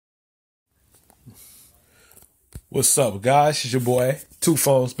What's up, guys? It's your boy, Two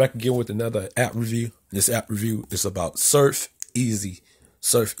Phones, back again with another app review. This app review is about SurfEasy.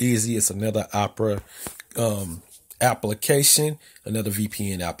 SurfEasy is another Opera application, another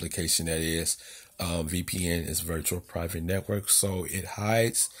VPN application that is. VPN is virtual private network, so it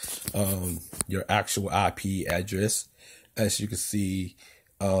hides your actual IP address. As you can see,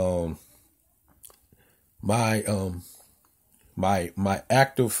 my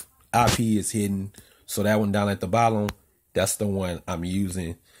active IP is hidden. So that one down at the bottom, that's the one I'm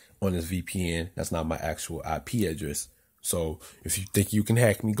using on this VPN. That's not my actual IP address. So if you think you can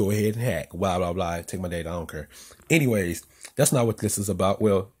hack me, go ahead and hack. Blah, blah, blah. Take my data. I don't care. Anyways, that's not what this is about.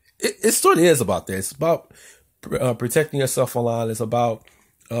 Well, it sort of is about that. It's about protecting yourself online. It's about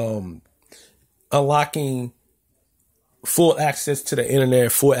unlocking full access to the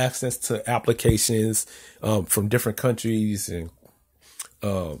internet, full access to applications from different countries and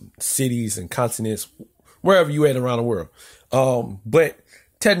cities and continents, wherever you at around the world. But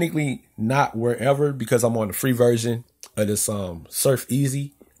technically not wherever, because I'm on the free version of this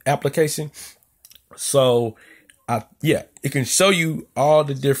SurfEasy application. So it can show you all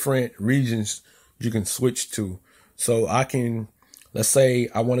the different regions you can switch to. So I can, let's say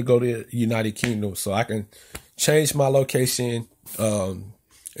I want to go to the United Kingdom, so I can change my location and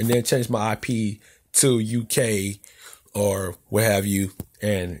then change my IP to UK or what have you,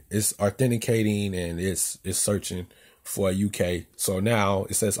 and it's authenticating and it's searching for UK. So now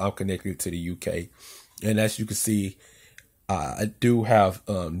it says I'm connected to the UK, and as you can see, I do have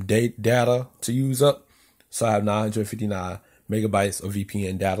data to use up. So I have 959 megabytes of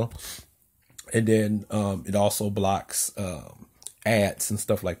VPN data, and then it also blocks ads and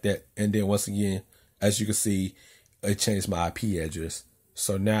stuff like that. And then once again, as you can see, it changed my IP address.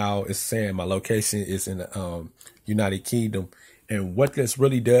 So now it's saying my location is in the United Kingdom. And what this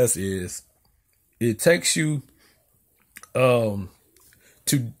really does is it takes you to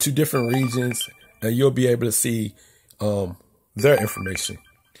different regions, and you'll be able to see their information.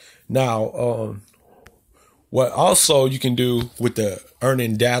 Now, what also you can do with the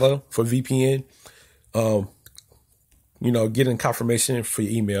earning data for VPN, getting confirmation for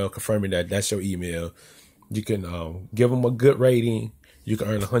your email, confirming that that's your email. You can give them a good rating. You can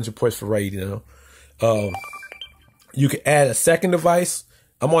earn 100 points for rating. You can add a second device.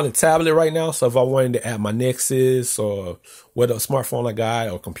 I'm on a tablet right now, so if I wanted to add my Nexus or whatever smartphone I got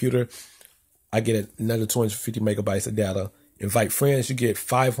or computer, I get another 250 megabytes of data. Invite friends, you get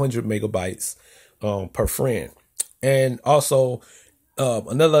 500 megabytes per friend. And also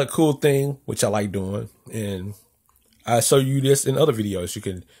another cool thing, which I like doing, and I show you this in other videos, you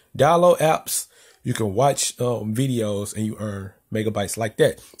can download apps, you can watch videos, and you earn megabytes like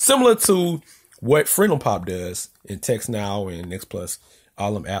that. Similar to what Freedom Pop does in Text Now and Next Plus,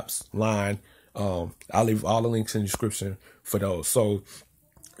 all them apps, Line. I'll leave all the links in the description for those. So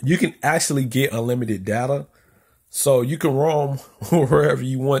you can actually get unlimited data. So you can roam wherever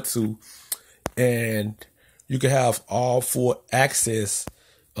you want to, and you can have all full access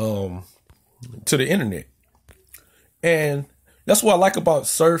to the internet. And that's what I like about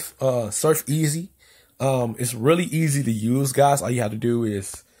SurfEasy. It's really easy to use, guys. All you have to do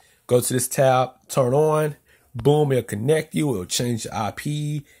is go to this tab, turn on, boom, it'll connect you. It'll change your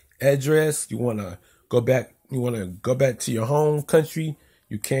IP address. You want to go back to your home country,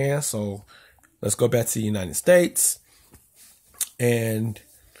 you can. So let's go back to the United States, and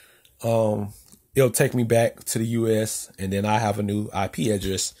it'll take me back to the US, and then I have a new IP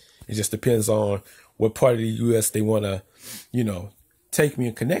address. It just depends on what part of the US they want to, take me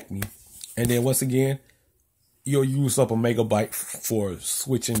and connect me. And then once again, you'll use up a megabyte for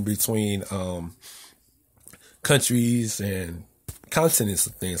switching between countries and continents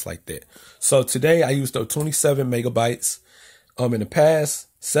and things like that. So today I used up 27 megabytes. In the past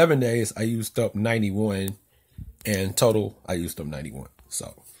 7 days, I used up 91, and total I used up 91.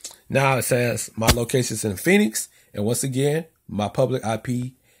 So now it says my location's in Phoenix, and once again, my public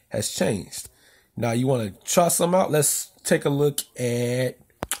IP has changed. Now you want to try some out? Let's take a look at,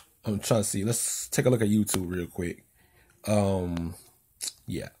 let's take a look at YouTube real quick. So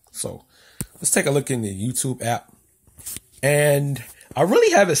let's take a look in the YouTube app. And I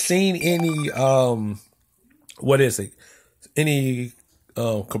really haven't seen any, any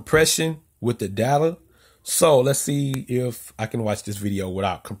compression with the data. So let's see if I can watch this video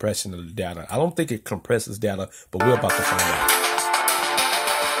without compression of the data. I don't think it compresses data, but we're about to find out.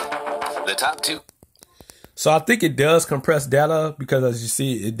 The top two. So I think it does compress data, because as you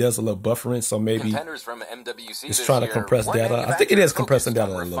see, it does a little buffering. So maybe from MWC it's trying to compress data. I think it is compressing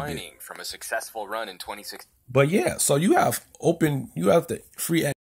data a little bit. From a successful run in 2016. But yeah, so you have the free